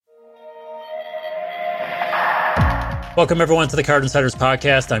Welcome, everyone, to the Card Insiders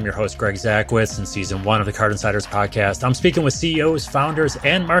Podcast. I'm your host, Greg Zackwitz. In Season 1 of the Card Insiders Podcast, I'm speaking with CEOs, founders,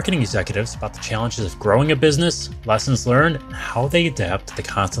 and marketing executives about the challenges of growing a business, lessons learned, and how they adapt to the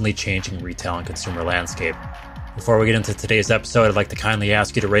constantly changing retail and consumer landscape. Before we get into today's episode, I'd like to kindly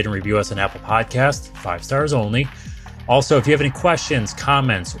ask you to rate and review us on Apple Podcasts, 5 stars only. Also, if you have any questions,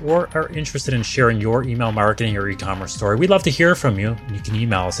 comments, or are interested in sharing your email marketing or e-commerce story, we'd love to hear from you. You can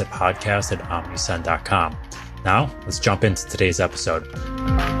email us at podcast@omnisend.com. Now, let's jump into today's episode.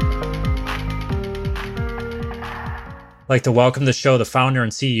 I'd like to welcome to the show the founder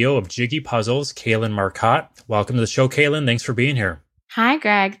and CEO of Jiggy Puzzles, Kaylin Marcotte. Welcome to the show, Kaylin. Thanks for being here. Hi,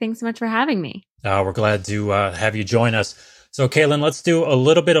 Greg. Thanks so much for having me. We're glad to have you join us. So, Kaylin, let's do a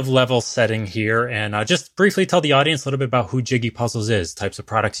little bit of level setting here and just briefly tell the audience a little bit about who Jiggy Puzzles is, types of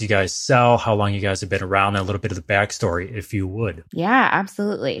products you guys sell, how long you guys have been around, and a little bit of the backstory, if you would. Yeah,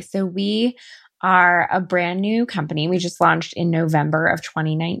 absolutely. So we are a brand new company. We just launched in November of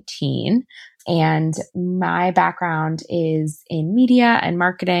 2019. And my background is in media and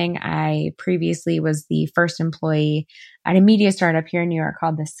marketing. I previously was the first employee at a media startup here in New York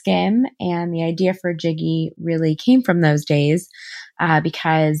called The Skim. And the idea for Jiggy really came from those days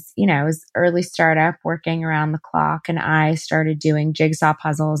because, it was early startup working around the clock. And I started doing jigsaw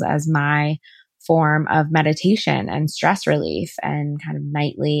puzzles as my form of meditation and stress relief and kind of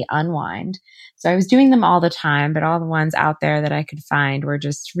nightly unwind. So I was doing them all the time, but all the ones out there that I could find were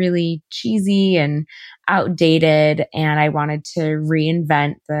just really cheesy and outdated. And I wanted to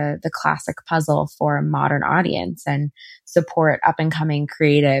reinvent the classic puzzle for a modern audience and support up and coming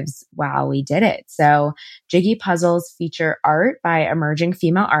creatives while we did it. So Jiggy Puzzles feature art by emerging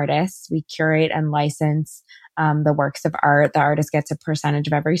female artists. We curate and license the works of art. The artist gets a percentage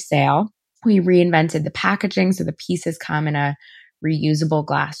of every sale. We reinvented the packaging, so the pieces come in a reusable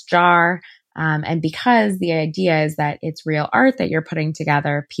glass jar. And because the idea is that it's real art that you're putting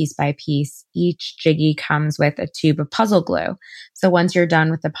together piece by piece, each Jiggy comes with a tube of puzzle glue. So once you're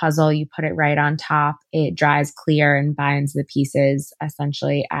done with the puzzle, you put it right on top. It dries clear and binds the pieces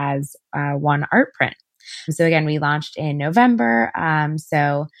essentially as one art print. So again, we launched in November.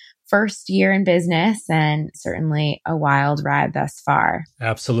 So first year in business and certainly a wild ride thus far.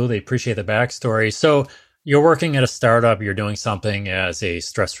 Absolutely. Appreciate the backstory. So you're working at a startup, you're doing something as a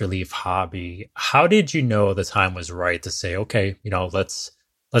stress relief hobby. How did you know the time was right to say, okay, let's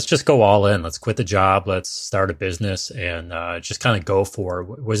just go all in. Let's quit the job. Let's start a business and just kind of go for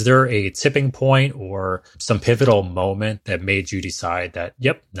it. Was there a tipping point or some pivotal moment that made you decide that,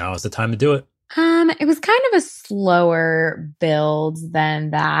 yep, now is the time to do it? It was kind of a slower build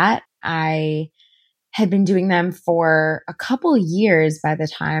than that. I had been doing them for a couple years by the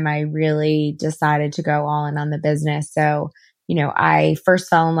time I really decided to go all in on the business. So, I first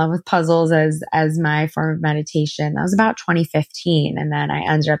fell in love with puzzles as my form of meditation. That was about 2015. And then I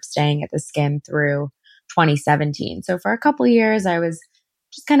ended up staying at the Skim through 2017. So for a couple years, I was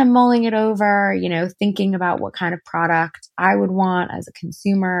just kind of mulling it over, thinking about what kind of product I would want as a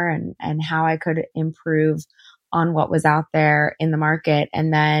consumer and how I could improve on what was out there in the market.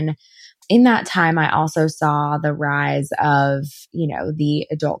 And then in that time, I also saw the rise of, the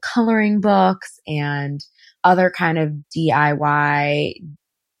adult coloring books and other kind of DIY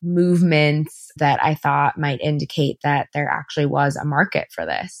movements that I thought might indicate that there actually was a market for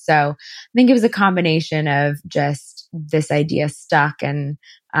this. So I think it was a combination of just this idea stuck and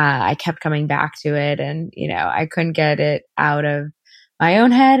I kept coming back to it and, I couldn't get it out of my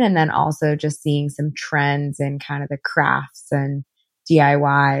own head. And then also just seeing some trends in kind of the crafts and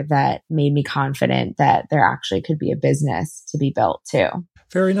DIY that made me confident that there actually could be a business to be built too.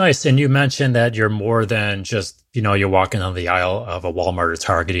 Very nice. And you mentioned that you're more than just, you're walking on the aisle of a Walmart or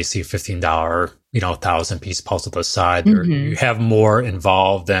Target, you see $15, 1,000-piece puzzle to the side. Mm-hmm. You have more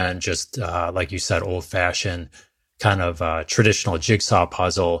involved than just, like you said, old-fashioned kind of traditional jigsaw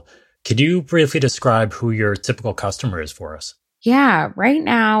puzzle. Could you briefly describe who your typical customer is for us? Yeah, right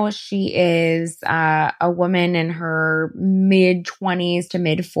now she is a woman in her mid-20s to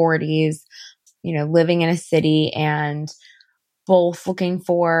mid-40s, living in a city and both looking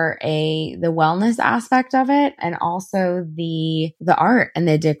for the wellness aspect of it and also the art and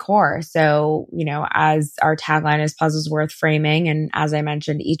the decor. So, as our tagline is puzzles worth framing, and as I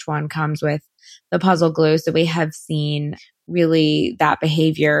mentioned, each one comes with the puzzle glue. So we have seen really that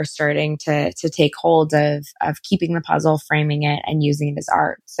behavior starting to take hold of keeping the puzzle, framing it, and using it as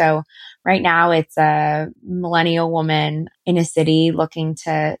art. So right now it's a millennial woman in a city looking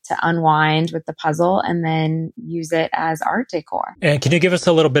to unwind with the puzzle and then use it as art decor. And can you give us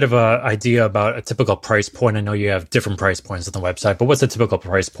a little bit of an idea about a typical price point? I know you have different price points on the website, but what's a typical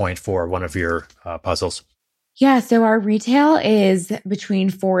price point for one of your puzzles? Yeah, so our retail is between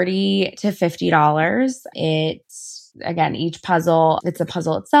 $40 to $50. It's, again, each puzzle, it's a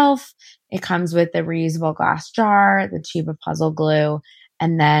puzzle itself. It comes with the reusable glass jar, the tube of puzzle glue,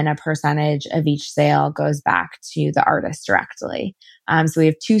 and then a percentage of each sale goes back to the artist directly. So we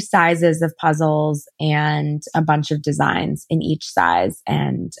have two sizes of puzzles and a bunch of designs in each size.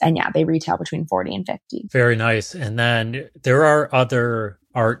 And yeah, they retail between 40 and 50. Very nice. And then there are other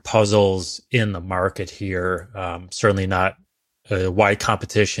art puzzles in the market here. Certainly not a wide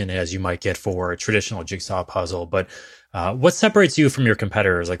competition as you might get for a traditional jigsaw puzzle. But what separates you from your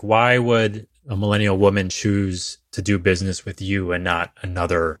competitors? Like, why would a millennial woman choose to do business with you and not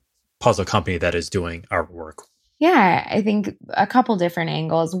another puzzle company that is doing artwork? Yeah, I think a couple different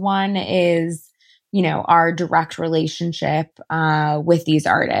angles. One is, our direct relationship with these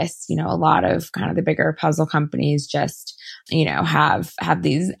artists. A lot of kind of the bigger puzzle companies just, have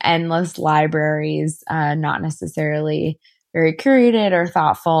these endless libraries, not necessarily very curated or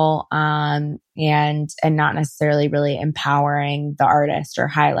thoughtful, and not necessarily really empowering the artist or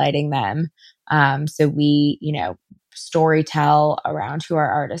highlighting them. So we, story tell around who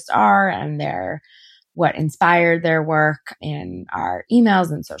our artists are and what inspired their work in our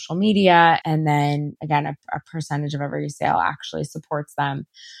emails and social media. And then again, a percentage of every sale actually supports them.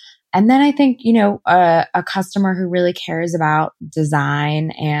 And then I think, a customer who really cares about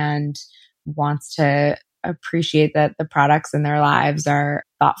design and wants to appreciate that the products in their lives are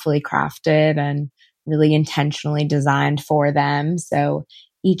thoughtfully crafted and really intentionally designed for them. So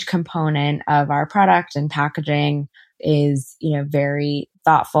each component of our product and packaging is, very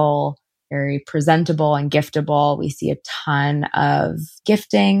thoughtful, very presentable and giftable. We see a ton of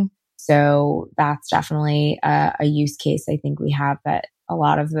gifting. So that's definitely a use case I think we have that a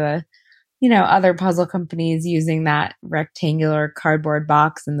lot of the, other puzzle companies using that rectangular cardboard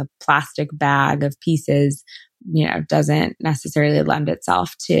box and the plastic bag of pieces, doesn't necessarily lend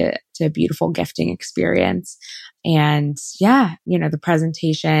itself to a beautiful gifting experience. And yeah, the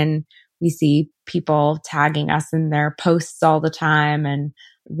presentation, we see people tagging us in their posts all the time, and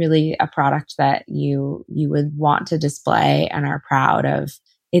really a product that you would want to display and are proud of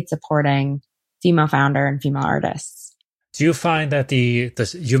it supporting female founder and female artists. Do you find that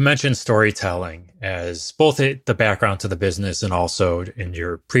you mentioned storytelling as both the background to the business and also in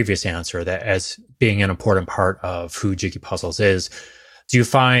your previous answer that as being an important part of who Jiggy Puzzles is? Do you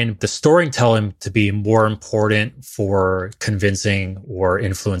find the storytelling to be more important for convincing or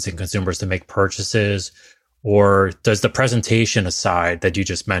influencing consumers to make purchases? Or does the presentation aside that you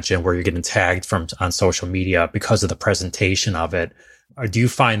just mentioned where you're getting tagged on social media because of the presentation of it, or do you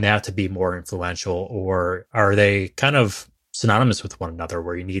find that to be more influential, or are they kind of synonymous with one another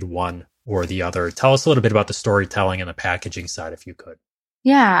where you need one or the other? Tell us a little bit about the storytelling and the packaging side, if you could.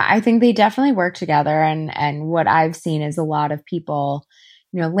 Yeah, I think they definitely work together. And what I've seen is a lot of people,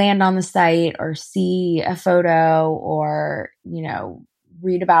 land on the site or see a photo or,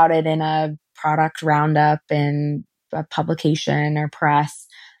 read about it in a product roundup in a publication or press.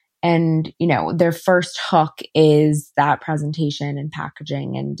 And, their first hook is that presentation and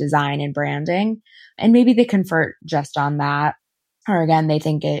packaging and design and branding. And maybe they convert just on that. Or again, they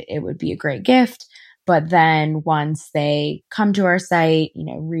think it would be a great gift. But then once they come to our site,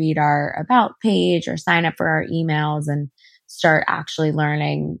 read our about page or sign up for our emails and start actually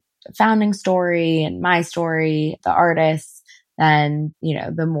learning the founding story and my story, the artists, then,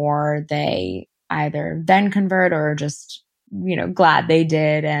 the more they either then convert or just glad they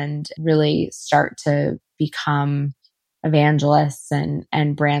did and really start to become evangelists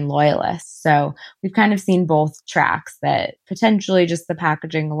and brand loyalists. So we've kind of seen both tracks, that potentially just the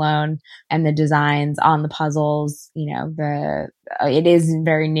packaging alone and the designs on the puzzles, it is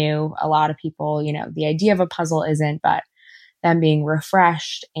very new. A lot of people, the idea of a puzzle isn't, but them being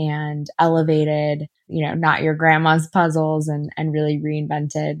refreshed and elevated, not your grandma's puzzles and really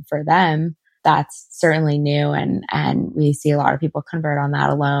reinvented for them. That's certainly new. And we see a lot of people convert on that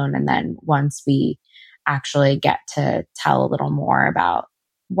alone. And then once we actually get to tell a little more about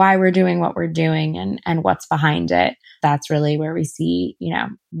why we're doing what we're doing and what's behind it, that's really where we see,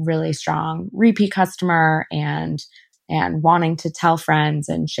 really strong repeat customer and wanting to tell friends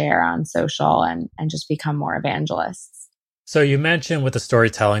and share on social and just become more evangelists. So you mentioned with the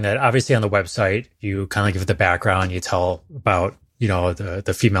storytelling that obviously on the website, you kind of give the background, you tell about,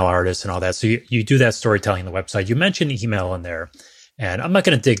 the female artists and all that. So you do that storytelling on the website. You mentioned email in there, and I'm not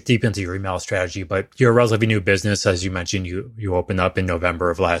going to dig deep into your email strategy, but you're a relatively new business. As you mentioned, you opened up in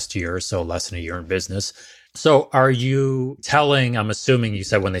November of last year, so less than a year in business. So are you telling, I'm assuming you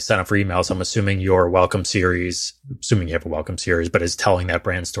said when they sign up for emails, I'm assuming your welcome series, assuming you have a welcome series, but is telling that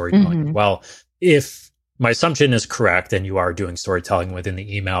brand storytelling as well. If my assumption is correct and you are doing storytelling within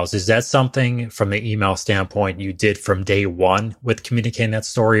the emails. Is that something from the email standpoint you did from day one with communicating that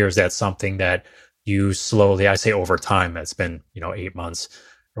story? Or is that something that you slowly, I say over time, that's been, 8 months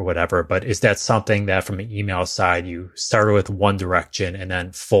or whatever, but is that something that from the email side, you started with one direction and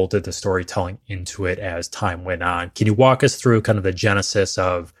then folded the storytelling into it as time went on? Can you walk us through kind of the genesis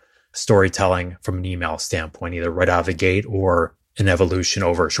of storytelling from an email standpoint, either right out of the gate or an evolution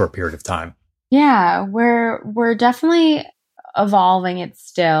over a short period of time? Yeah, we're definitely evolving it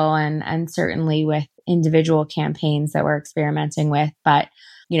still, and certainly with individual campaigns that we're experimenting with, but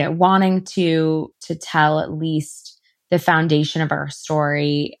wanting to tell at least the foundation of our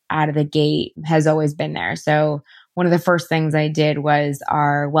story out of the gate has always been there. So one of the first things I did was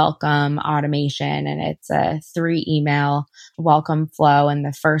our welcome automation, and it's a 3 email welcome flow. And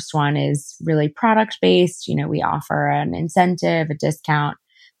the first one is really product based. We offer an incentive, a discount.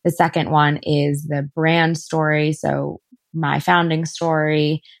 The second one is the brand story. So my founding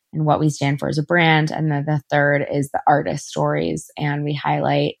story and what we stand for as a brand. And then the third is the artist stories. And we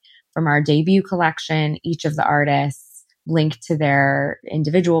highlight from our debut collection, each of the artists, link to their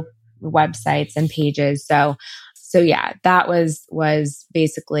individual websites and pages. So yeah, that was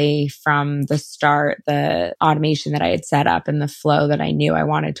basically from the start, the automation that I had set up and the flow that I knew I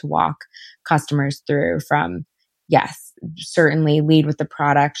wanted to walk customers through from, yes, certainly lead with the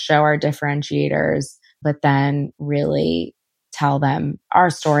product, show our differentiators, but then really tell them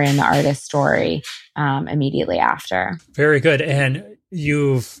our story and the artist story immediately after. Very good. And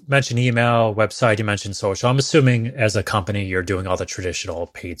you've mentioned email, website, you mentioned social. I'm assuming as a company, you're doing all the traditional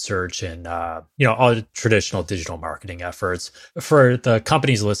paid search and, all the traditional digital marketing efforts. For the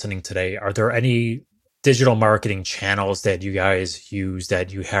companies listening today, are there any digital marketing channels that you guys use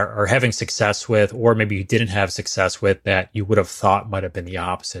that you are having success with, or maybe you didn't have success with that you would have thought might have been the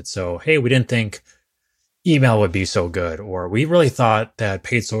opposite? So, hey, we didn't think email would be so good, or we really thought that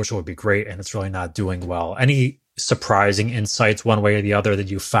paid social would be great and it's really not doing well. Any surprising insights one way or the other that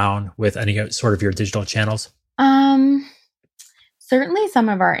you found with any sort of your digital channels? Certainly some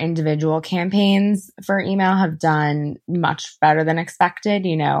of our individual campaigns for email have done much better than expected.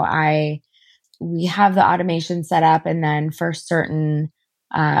 We have the automation set up, and then for certain,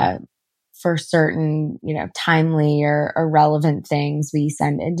 timely or relevant things, we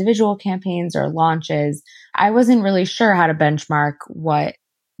send individual campaigns or launches. I wasn't really sure how to benchmark what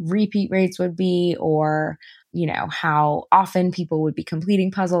repeat rates would be, or how often people would be completing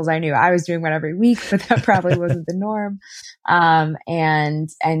puzzles. I knew I was doing one every week, but that probably wasn't the norm.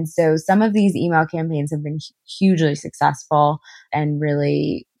 And so some of these email campaigns have been hugely successful and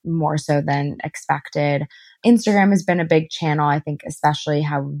really more so than expected. Instagram has been a big channel, I think, especially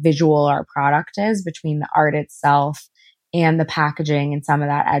how visual our product is between the art itself and the packaging and some of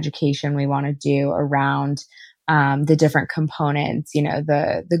that education we want to do around the different components,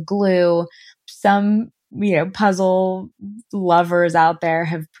 the glue. Some puzzle lovers out there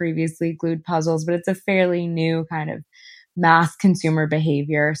have previously glued puzzles, but it's a fairly new kind of mass consumer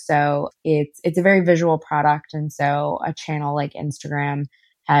behavior. So it's a very visual product. And so a channel like Instagram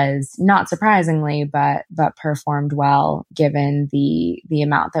has, not surprisingly, but performed well given the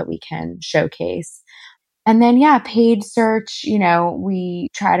amount that we can showcase. And then, paid search, we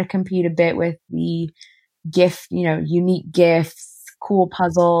try to compete a bit with the gift, unique gifts, cool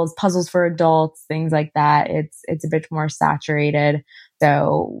puzzles for adults, things like that. It's a bit more saturated.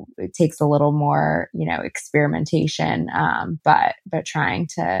 So it takes a little more, experimentation, but trying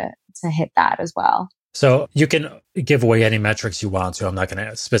to hit that as well. So you can give away any metrics you want to. I'm not going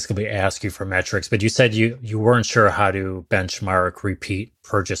to specifically ask you for metrics, but you said you weren't sure how to benchmark repeat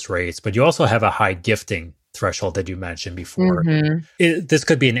purchase rates, but you also have a high gifting threshold that you mentioned before. Mm-hmm. This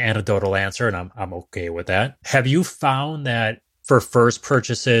could be an anecdotal answer, and I'm okay with that. Have you found that for first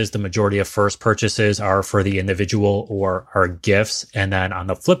purchases, the majority of first purchases are for the individual or are gifts? And then on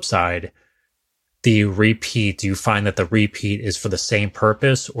the flip side, the repeat, do you find that the repeat is for the same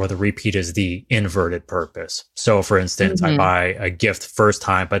purpose or the repeat is the inverted purpose? So for instance, I buy a gift first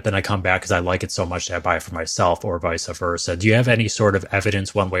time, but then I come back because I like it so much that I buy it for myself, or vice versa. Do you have any sort of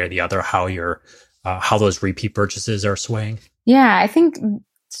evidence one way or the other how those repeat purchases are swaying? Yeah, I think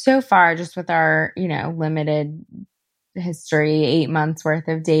so far, just with our, limited history, 8 months worth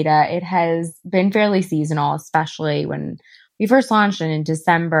of data, it has been fairly seasonal, especially when we first launched. And in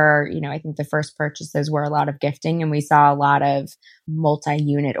December, I think the first purchases were a lot of gifting, and we saw a lot of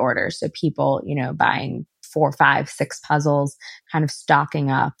multi-unit orders. So people, buying 4, 5, 6 puzzles, kind of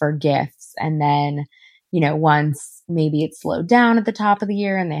stocking up for gifts. And then, once maybe it slowed down at the top of the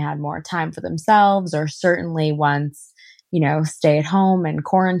year and they had more time for themselves, or certainly once, stay at home and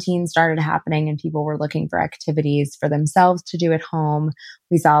quarantine started happening and people were looking for activities for themselves to do at home,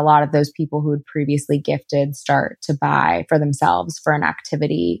 we saw a lot of those people who had previously gifted start to buy for themselves for an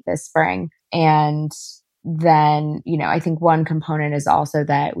activity this spring. And then, I think one component is also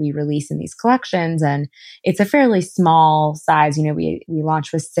that we release in these collections and it's a fairly small size. We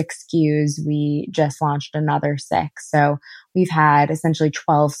launched with 6 SKUs. We just launched another 6. So we've had essentially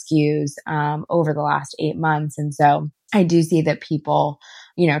 12 SKUs over the last 8 months. And so I do see that people,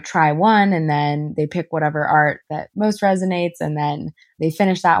 try one and then they pick whatever art that most resonates and then they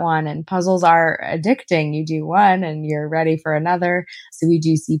finish that one. And puzzles are addicting. You do one and you're ready for another. So we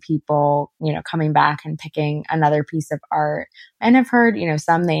do see people, coming back and picking another piece of art. And I've heard,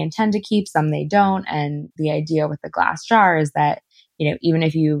 some they intend to keep, some they don't. And the idea with the glass jar is that, even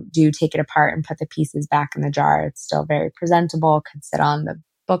if you do take it apart and put the pieces back in the jar, it's still very presentable, could sit on the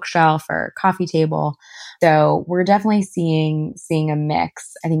bookshelf or coffee table. So we're definitely seeing a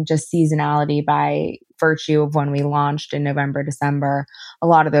mix. I think just seasonality by virtue of when we launched in November, December, a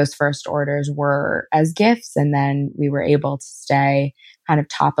lot of those first orders were as gifts. And then we were able to stay kind of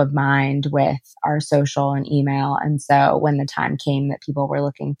top of mind with our social and email. And so when the time came that people were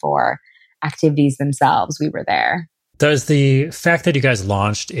looking for activities themselves, we were there. Does the fact that you guys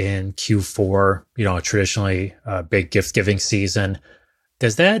launched in Q4, traditionally a big gift giving season,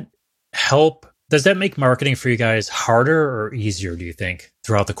 does that help? Does that make marketing for you guys harder or easier, do you think,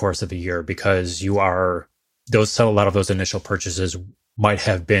 throughout the course of the year? Because a lot of those initial purchases might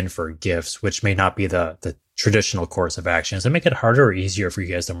have been for gifts, which may not be the traditional course of action. Does it make it harder or easier for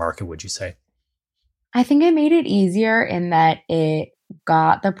you guys to market, would you say? I think it made it easier in that it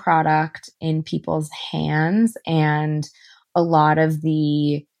got the product in people's hands, and a lot of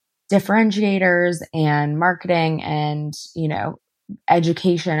the differentiators and marketing and,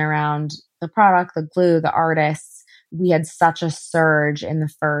 education around the product, the glue, the artists. We had such a surge in the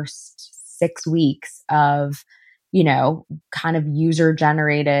first 6 weeks of, kind of user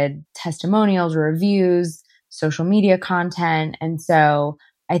generated testimonials, reviews, social media content. And so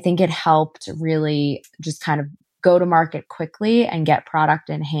I think it helped really just kind of go to market quickly and get product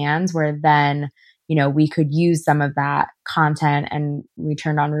in hands where then, we could use some of that content and we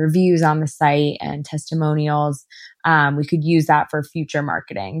turned on reviews on the site and testimonials. We could use that for future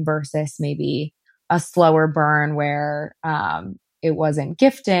marketing versus maybe a slower burn where it wasn't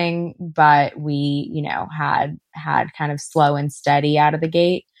gifting, but we, had kind of slow and steady out of the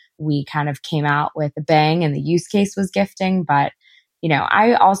gate. We kind of came out with a bang and the use case was gifting. But,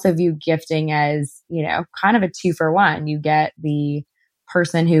 I also view gifting as, kind of a 2-for-1. You get the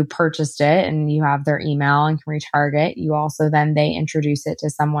person who purchased it and you have their email and can retarget. You also then they introduce it to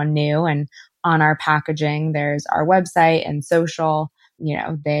someone new. And on our packaging, there's our website and social.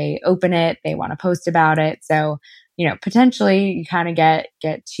 They open it, they want to post about it. So, potentially you kind of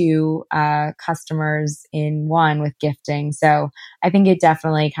get 2 customers in one with gifting. So I think it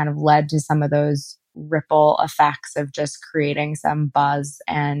definitely kind of led to some of those ripple effects of just creating some buzz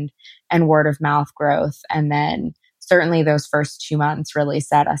and word of mouth growth. And then certainly those first 2 months really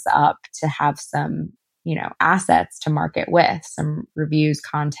set us up to have some, assets to market with, some reviews,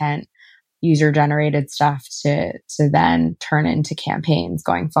 content, user generated stuff to then turn into campaigns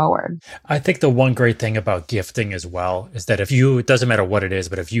going forward. I think the one great thing about gifting as well is that it doesn't matter what it is,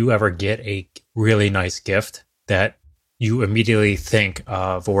 but if you ever get a really nice gift that you immediately think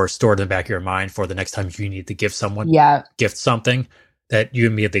of or store in the back of your mind for the next time you need to give someone, gift something, that you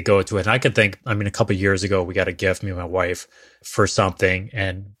immediately go to it. And I could think, a couple of years ago, we got a gift, me and my wife, for something.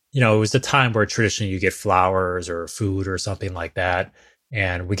 And, it was the time where traditionally you get flowers or food or something like that.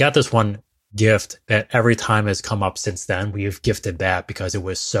 And we got this one gift that every time has come up since then. We've gifted that because it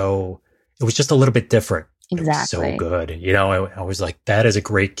was just a little bit different. Exactly. It was so good. I was like, that is a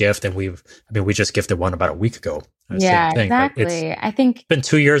great gift. And we just gifted one about a week ago. Yeah, exactly. I think it's been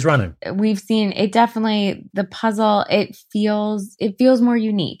 2 years running. We've seen it definitely, the puzzle, it feels more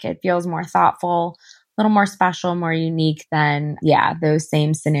unique. It feels more thoughtful, a little more special, more unique than, those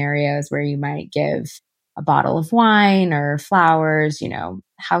same scenarios where you might give a bottle of wine or flowers,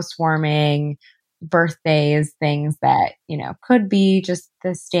 housewarming, birthdays, things that, could be just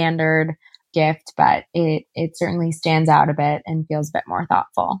the standard gift, but it certainly stands out a bit and feels a bit more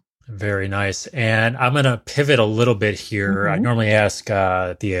thoughtful. Very nice. And I'm going to pivot a little bit here. Mm-hmm. I normally ask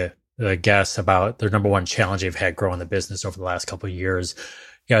the guests about their number one challenge they've had growing the business over the last couple of years.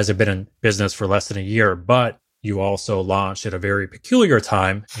 You guys have been in business for less than a year, but you also launched at a very peculiar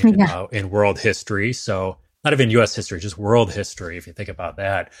time in world history. So not even U.S. history, just world history, if you think about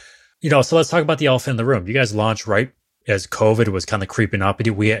that. So let's talk about the elephant in the room. You guys launched right as COVID was kind of creeping up,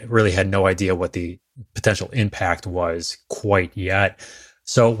 we really had no idea what the potential impact was quite yet.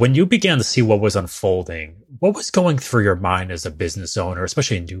 So when you began to see what was unfolding, what was going through your mind as a business owner,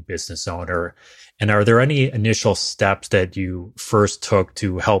 especially a new business owner? And are there any initial steps that you first took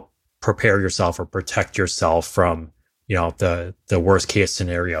to help prepare yourself or protect yourself from, the worst case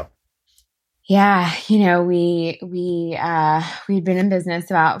scenario? Yeah, we'd been in business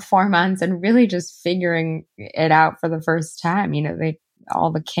about 4 months and really just figuring it out for the first time.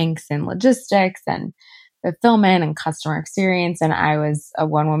 All the kinks in logistics and fulfillment and customer experience. And I was a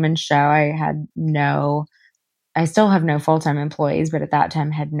one-woman show. I still have no full-time employees, but at that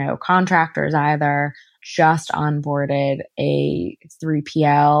time had no contractors either. Just onboarded a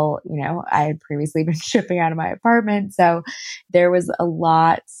 3PL. I had previously been shipping out of my apartment. So there was a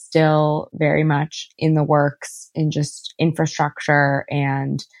lot still very much in the works in just infrastructure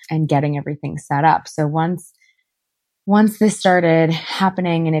and getting everything set up. So once this started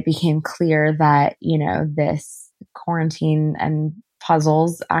happening and it became clear that, this quarantine and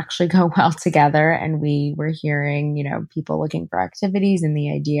puzzles actually go well together, and we were hearing, people looking for activities and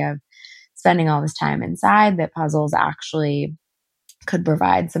the idea of spending all this time inside, that puzzles actually could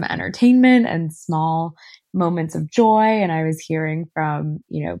provide some entertainment and small moments of joy. And I was hearing from,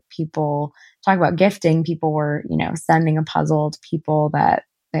 people talk about gifting. People were, sending a puzzle to people that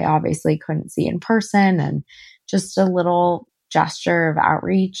they obviously couldn't see in person, and just a little gesture of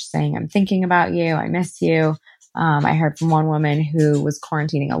outreach saying, I'm thinking about you. I miss you. I heard from one woman who was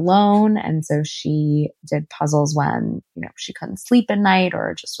quarantining alone. And so she did puzzles when, she couldn't sleep at night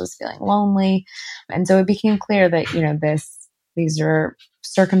or just was feeling lonely. And so it became clear that, these are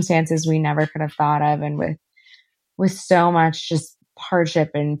circumstances we never could have thought of. And with so much just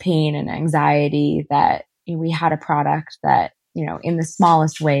hardship and pain and anxiety, that we had a product that, in the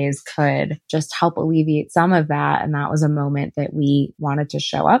smallest ways could just help alleviate some of that. And that was a moment that we wanted to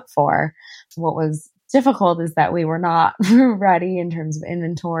show up for. What was difficult is that we were not ready in terms of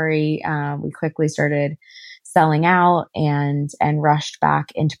inventory. We quickly started selling out and rushed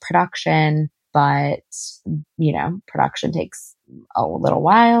back into production. But, production takes a little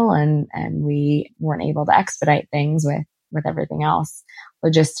while, and we weren't able to expedite things with everything else.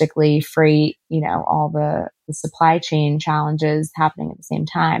 Logistically, freight, all the supply chain challenges happening at the same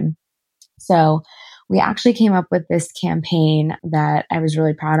time. So we actually came up with this campaign that I was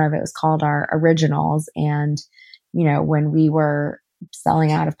really proud of. It was called our Originals. And, when we were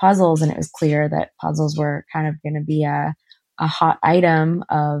selling out of puzzles and it was clear that puzzles were kind of going to be a hot item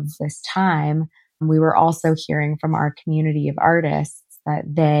of this time, we were also hearing from our community of artists that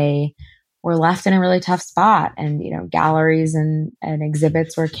they were left in a really tough spot. And, galleries and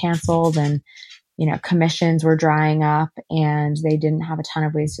exhibits were canceled, and, commissions were drying up, and they didn't have a ton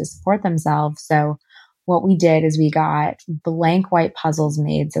of ways to support themselves. So what we did is we got blank white puzzles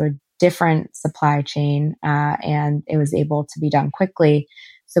made, so a different supply chain, and it was able to be done quickly.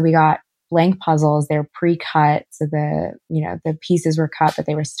 So we got blank puzzles. They're pre-cut. So the pieces were cut, but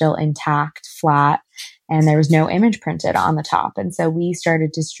they were still intact, flat, and there was no image printed on the top. And so we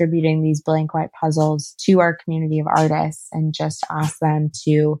started distributing these blank white puzzles to our community of artists and just asked them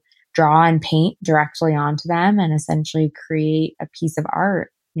to draw and paint directly onto them and essentially create a piece of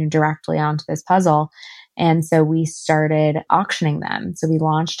art, directly onto this puzzle. And so we started auctioning them. So we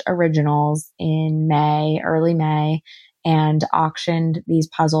launched Originals in early May, and auctioned these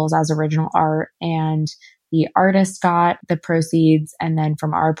puzzles as original art. And the artist got the proceeds. And then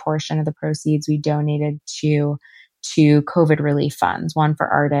from our portion of the proceeds, we donated to COVID relief funds, one for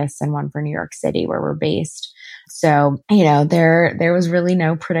artists and one for New York City, where we're based. So, there was really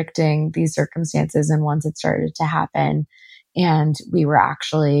no predicting these circumstances. And once it started to happen and we were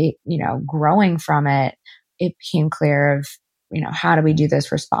actually, growing from it, it became clear of, how do we do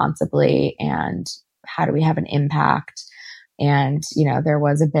this responsibly and how do we have an impact? And, there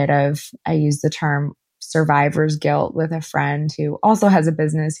was a bit of, I use the term survivor's guilt with a friend who also has a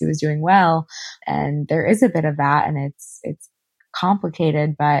business who was doing well. And there is a bit of that, and it's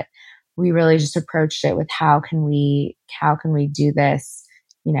complicated, but we really just approached it with how can we do this,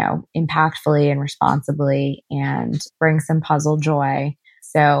 impactfully and responsibly and bring some puzzle joy.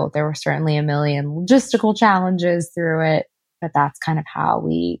 So there were certainly a million logistical challenges through it, but that's kind of how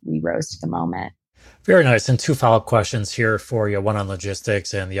we rose to the moment. Very nice. And 2 follow-up questions here for you. One on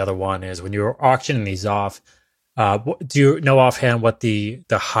logistics, and the other one is, when you were auctioning these off, do you know offhand what the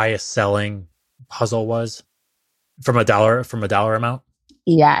highest selling puzzle was from a dollar amount?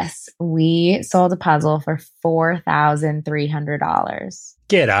 Yes, we sold a puzzle for $4,300.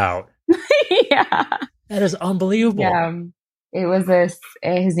 Get out. Yeah. That is unbelievable. Yeah. It was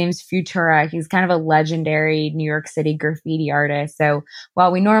his name's Futura. He's kind of a legendary New York City graffiti artist. So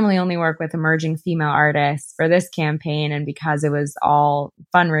while we normally only work with emerging female artists for this campaign, and because it was all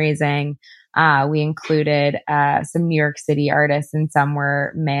fundraising, we included some New York City artists, and some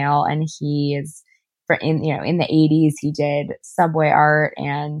were male. And he is in the 80s, he did subway art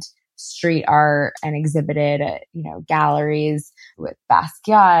and street art and exhibited at, galleries with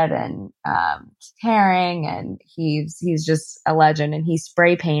Basquiat and Haring. And he's just a legend. And he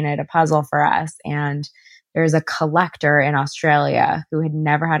spray painted a puzzle for us. And there's a collector in Australia who had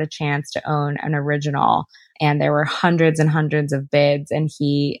never had a chance to own an original. And there were hundreds and hundreds of bids, and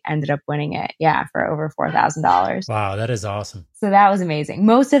he ended up winning it. Yeah, for over $4,000. Wow, that is awesome. So that was amazing.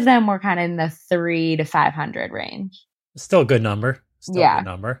 Most of them were kind of in the 300 to 500 range. Still a good number. A good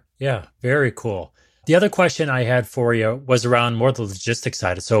number. Yeah, very cool. The other question I had for you was around more the logistics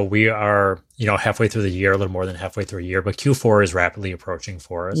side. So we are, halfway through the year, a little more than halfway through a year, but Q4 is rapidly approaching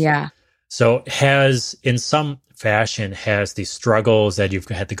for us. Yeah. So in some fashion, has the struggles that you've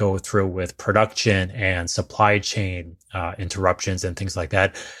had to go through with production and supply chain interruptions and things like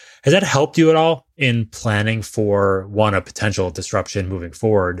that, has that helped you at all in planning for, one, a potential disruption moving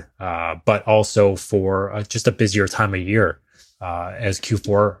forward, but also for just a busier time of year as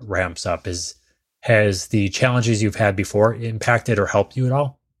Q4 ramps up? Has the challenges you've had before impacted or helped you at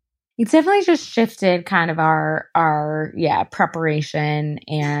all? It's definitely just shifted kind of our preparation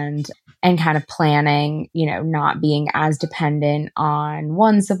and kind of planning, not being as dependent on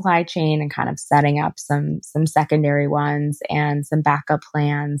one supply chain, and kind of setting up some secondary ones and some backup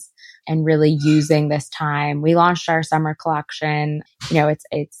plans, and really using this time. We launched our summer collection.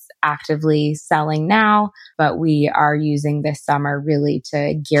 It's actively selling now, but we are using this summer really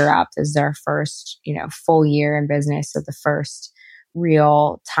to gear up. This is our first, full year in business. So the first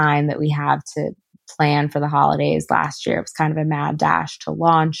real time that we have to plan for the holidays. Last year, it was kind of a mad dash to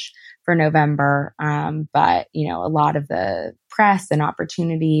launch for November. But, a lot of the press and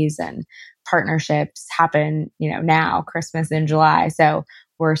opportunities and partnerships happen, now, Christmas in July. So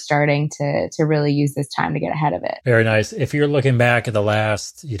we're starting to really use this time to get ahead of it. Very nice. If you're looking back at the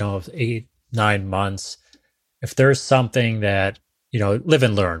last, 8-9 months, if there's something that, live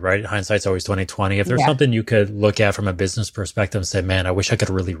and learn, right? Hindsight's always 20/20. If there's something you could look at from a business perspective and say, man, I wish I could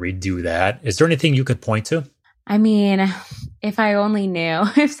really redo that. Is there anything you could point to? I mean, if I only knew,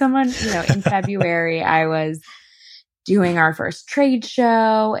 if someone, in February, I was doing our first trade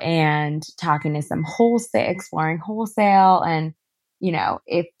show and talking to some exploring wholesale. And,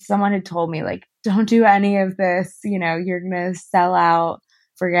 if someone had told me, like, don't do any of this, you're going to sell out,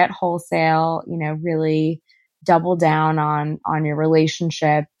 forget wholesale, really double down on your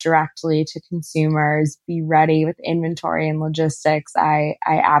relationship directly to consumers, be ready with inventory and logistics, I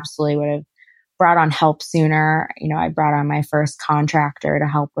absolutely would have brought on help sooner. I brought on my first contractor to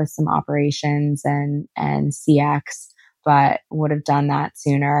help with some operations and CX, but would have done that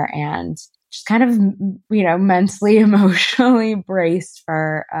sooner, and just kind of, mentally, emotionally braced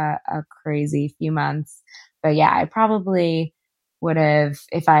for a crazy few months. But yeah, I probably would have,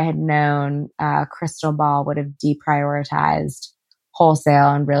 if I had known, crystal ball, would have deprioritized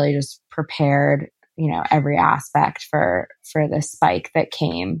wholesale and really just prepared, every aspect for the spike that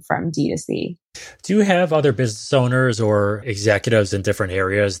came from D2C. Do you have other business owners or executives in different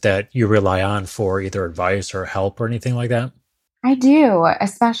areas that you rely on for either advice or help or anything like that? I do,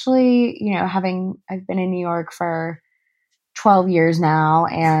 especially, I've been in New York for 12 years now,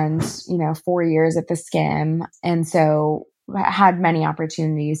 and, 4 years at the Skimm. And so I had many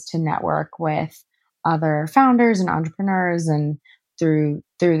opportunities to network with other founders and entrepreneurs. And through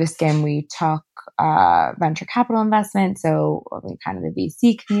the Skimm, we took venture capital investment. So kind of the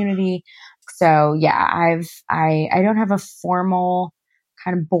VC community. So yeah, I don't have a formal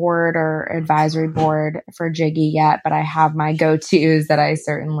kind of board or advisory board for Jiggy yet, but I have my go-tos that I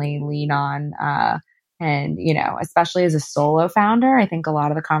certainly lean on. And, especially as a solo founder, I think a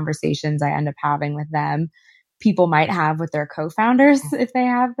lot of the conversations I end up having with them, people might have with their co-founders if they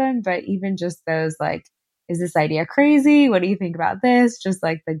have them, but even just those, like, is this idea crazy? What do you think about this? Just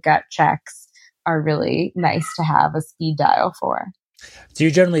like the gut checks are really nice to have a speed dial for. Do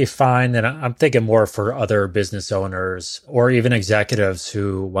you generally find that, I'm thinking more for other business owners or even executives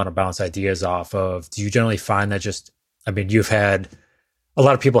who want to bounce ideas off of, do you generally find that you've had a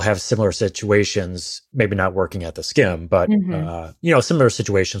lot of people have similar situations, maybe not working at the Skimm, but, similar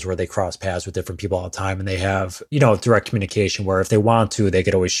situations where they cross paths with different people all the time, and they have, direct communication where if they want to, they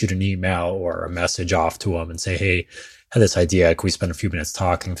could always shoot an email or a message off to them and say, hey, I had this idea. Can we spend a few minutes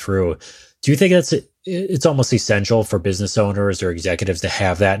talking through? Do you think it's almost essential for business owners or executives to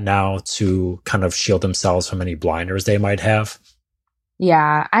have that now to kind of shield themselves from any blinders they might have?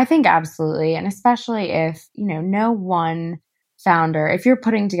 Yeah, I think absolutely. And especially if, no one founder, if you're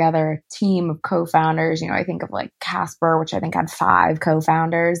putting together a team of co-founders, I think of like Casper, which I think had 5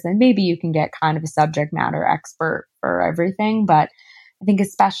 co-founders, then maybe you can get kind of a subject matter expert for everything. But I think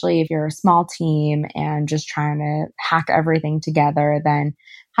especially if you're a small team and just trying to hack everything together, then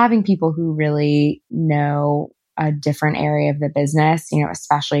having people who really know a different area of the business,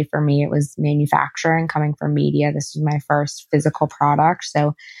 especially for me, it was manufacturing coming from media. This was my first physical product.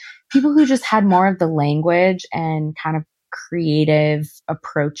 So people who just had more of the language and kind of creative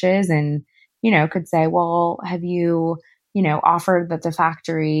approaches and, could say, well, have you, offered that the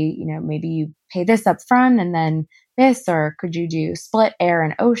factory, maybe you pay this up front and then this, or could you do split air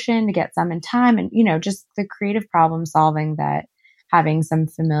and ocean to get some in time? And, just the creative problem solving that having some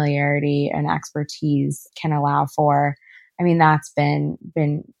familiarity and expertise can allow for. I mean, that's been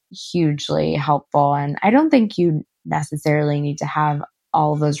hugely helpful. And I don't think you necessarily need to have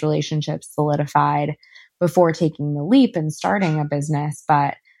all of those relationships solidified before taking the leap and starting a business.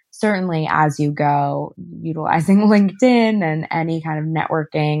 But certainly as you go, utilizing LinkedIn and any kind of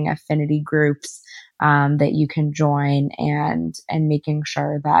networking affinity groups that you can join and making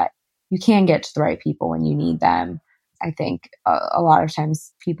sure that you can get to the right people when you need them. I think a lot of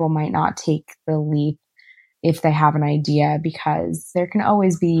times people might not take the leap if they have an idea because there can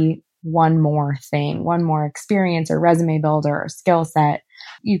always be one more thing, one more experience or resume builder or skill set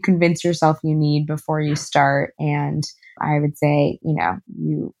you convince yourself you need before you start. And I would say,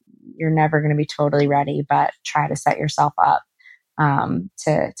 you're never going to be totally ready, but try to set yourself up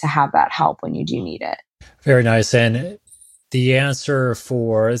to have that help when you do need it. Very nice. And the answer it's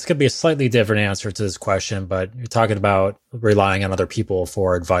going to be a slightly different answer to this question, but you're talking about relying on other people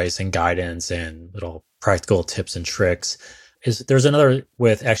for advice and guidance and little practical tips and tricks. There's another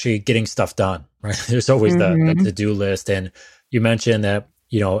with actually getting stuff done, right? There's always the to-do list. And you mentioned that,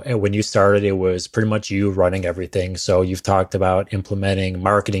 when you started, it was pretty much you running everything. So you've talked about implementing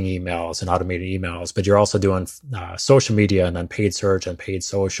marketing emails and automated emails, but you're also doing social media and then paid search and paid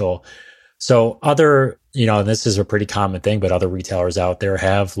social. So other, and this is a pretty common thing, but other retailers out there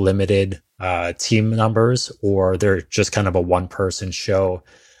have limited team numbers or they're just kind of a one-person show.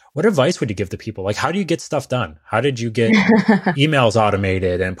 What advice would you give to people? Like, how do you get stuff done? How did you get emails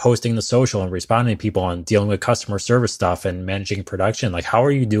automated and posting the social and responding to people and dealing with customer service stuff and managing production? Like, how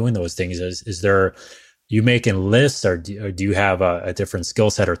are you doing those things? Is there, you making lists or do you have a different skill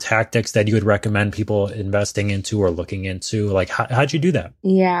set or tactics that you would recommend people investing into or looking into? Like, how'd you do that?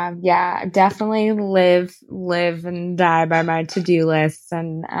 Yeah, definitely live and die by my to-do lists.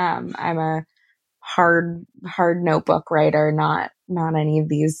 And I'm a hard notebook writer, not any of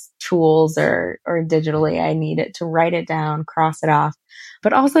these tools or digitally. I need it to write it down, cross it off.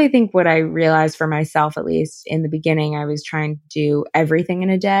 But also I think what I realized for myself, at least in the beginning, I was trying to do everything in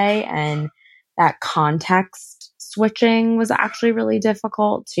a day, and that context switching was actually really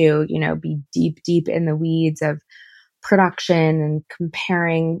difficult to, be deep in the weeds of production and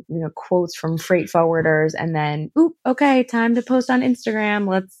comparing, quotes from freight forwarders and then, okay, time to post on Instagram.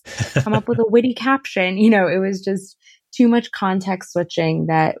 Let's come up with a witty caption. It was just too much context switching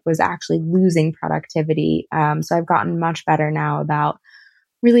that was actually losing productivity. So I've gotten much better now about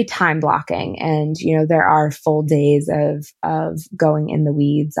really time blocking. And, there are full days of going in the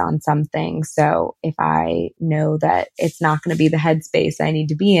weeds on something. So if I know that it's not going to be the headspace I need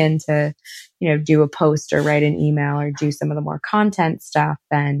to be in to, do a post or write an email or do some of the more content stuff,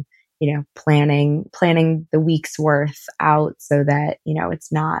 then, planning the week's worth out so that,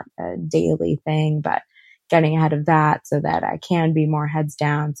 it's not a daily thing, but getting ahead of that so that I can be more heads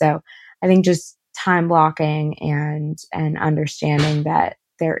down. So I think just time blocking and understanding that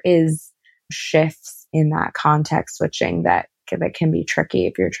there is shifts in that context switching that can be tricky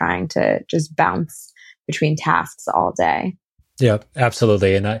if you're trying to just bounce between tasks all day. Yeah,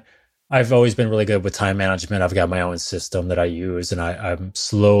 absolutely. And I've always been really good with time management. I've got my own system that I use, and I'm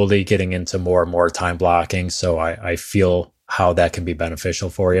slowly getting into more and more time blocking. So I feel how that can be beneficial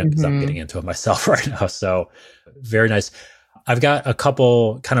for you because I'm getting into it myself right now. So very nice. I've got a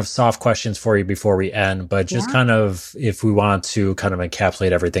couple kind of soft questions for you before we end, but just kind of, if we want to kind of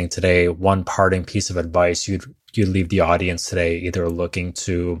encapsulate everything today, one parting piece of advice you'd leave the audience today, either looking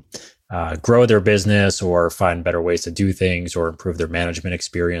to grow their business or find better ways to do things or improve their management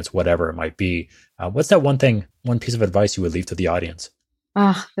experience, whatever it might be. What's that one piece of advice you would leave to the audience?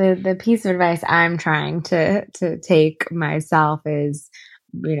 The piece of advice I'm trying to take myself is,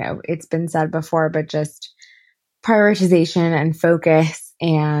 it's been said before, but just prioritization and focus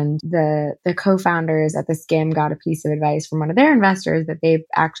And the co-founders at the Skimm got a piece of advice from one of their investors that they've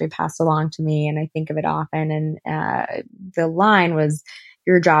actually passed along to me. And I think of it often. And the line was,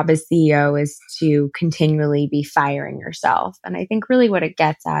 your job as CEO is to continually be firing yourself. And I think really what it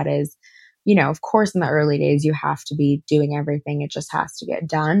gets at is, of course, in the early days, you have to be doing everything. It just has to get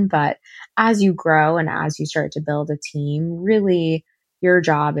done. But as you grow and as you start to build a team, really your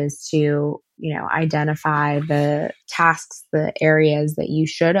job is to, identify the tasks, the areas that you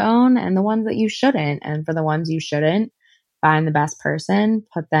should own and the ones that you shouldn't. And for the ones you shouldn't, find the best person,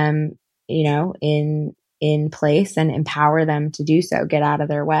 put them, in place and empower them to do so, get out of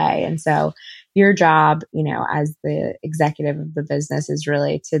their way. And so your job, as the executive of the business is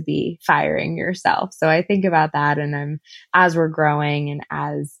really to be firing yourself. So I think about that. And as we're growing and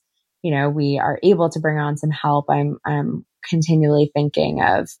as, we are able to bring on some help, I'm continually thinking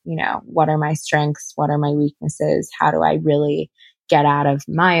of, what are my strengths? What are my weaknesses? How do I really get out of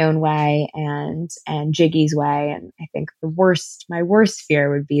my own way and Jiggy's way? And I think my worst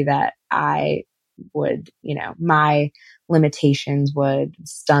fear would be that I would, my limitations would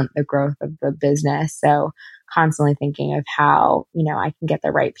stunt the growth of the business. So constantly thinking of how, I can get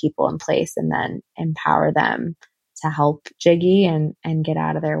the right people in place and then empower them to help Jiggy and get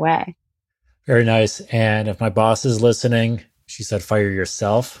out of their way. Very nice. And if my boss is listening, she said, fire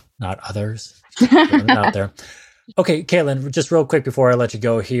yourself, not others. Out there. Okay, Caitlin, just real quick before I let you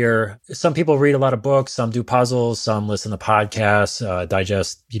go here. Some people read a lot of books, some do puzzles, some listen to podcasts,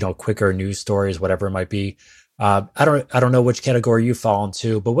 digest, quicker news stories, whatever it might be. I don't know which category you fall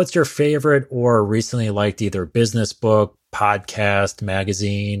into, but what's your favorite or recently liked either business book, podcast,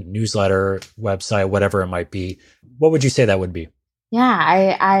 magazine, newsletter, website, whatever it might be? What would you say that would be?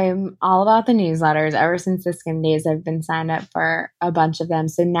 Yeah, I'm all about the newsletters. Ever since the Skimm days, I've been signed up for a bunch of them.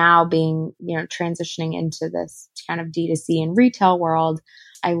 So now being, transitioning into this kind of D2C and retail world,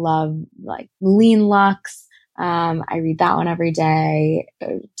 I love like Lean Luxe. I read that one every day,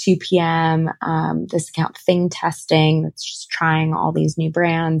 2 p.m. This account Thing Testing, that's just trying all these new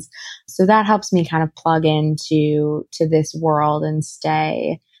brands. So that helps me kind of plug into this world and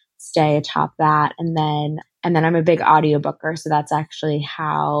stay atop that. And then I'm a big audiobooker. So that's actually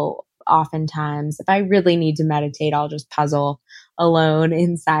how oftentimes, if I really need to meditate, I'll just puzzle alone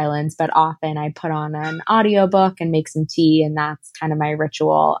in silence. But often I put on an audiobook and make some tea, and that's kind of my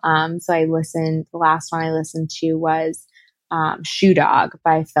ritual. So the last one I listened to was Shoe Dog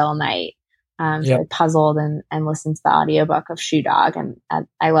by Phil Knight. So I puzzled and listened to the audiobook of Shoe Dog, and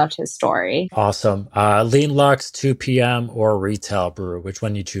I loved his story. Awesome. Lean Luxe, 2 p.m. or Retail Brew? Which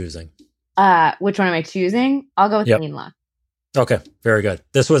one are you choosing? Which one am I choosing? I'll go with Lean Luxe. Okay, very good.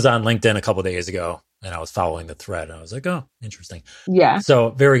 This was on LinkedIn a couple of days ago, and I was following the thread, and I was like, oh, interesting. Yeah. So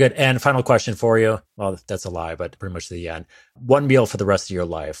very good. And final question for you. Well, that's a lie, but pretty much to the end. One meal for the rest of your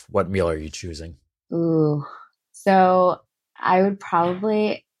life. What meal are you choosing? Ooh. So I would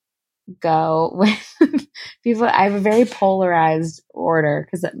probably go with people. I have a very polarized order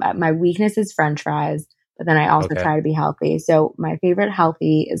because my weakness is French fries, but then I also try to be healthy. So my favorite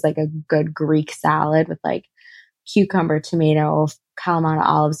healthy is like a good Greek salad with like cucumber, tomato, Kalamata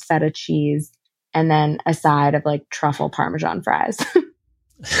olives, feta cheese, and then a side of like truffle Parmesan fries.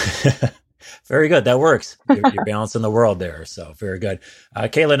 Very good. That works. You're balancing the world there. So very good.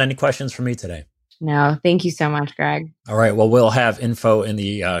 Caitlin, any questions for me today? No, thank you so much, Greg. All right. Well, we'll have info in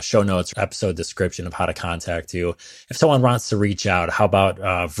the show notes, episode description of how to contact you. If someone wants to reach out, how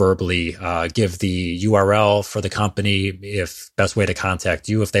about verbally give the URL for the company, if best way to contact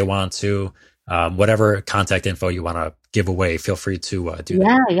you if they want to, whatever contact info you want to give away, feel free to do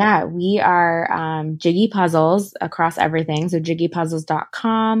that. Yeah. We are Jiggy Puzzles across everything. So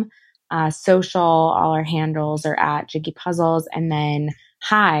jiggypuzzles.com, social, all our handles are at Jiggy Puzzles, and then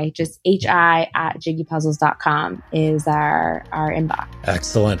just hi@jiggypuzzles.com is our inbox.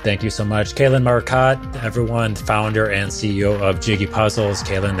 Excellent. Thank you so much. Caitlin Marcotte, everyone, founder and CEO of Jiggy Puzzles.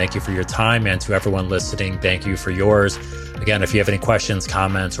 Caitlin, thank you for your time. And to everyone listening, thank you for yours. Again, if you have any questions,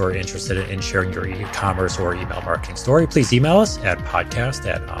 comments, or interested in sharing your e-commerce or email marketing story, please email us at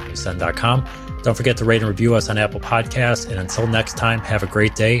podcast@omnisend.com. Don't forget to rate and review us on Apple Podcasts. And until next time, have a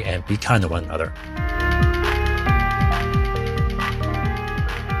great day and be kind to one another.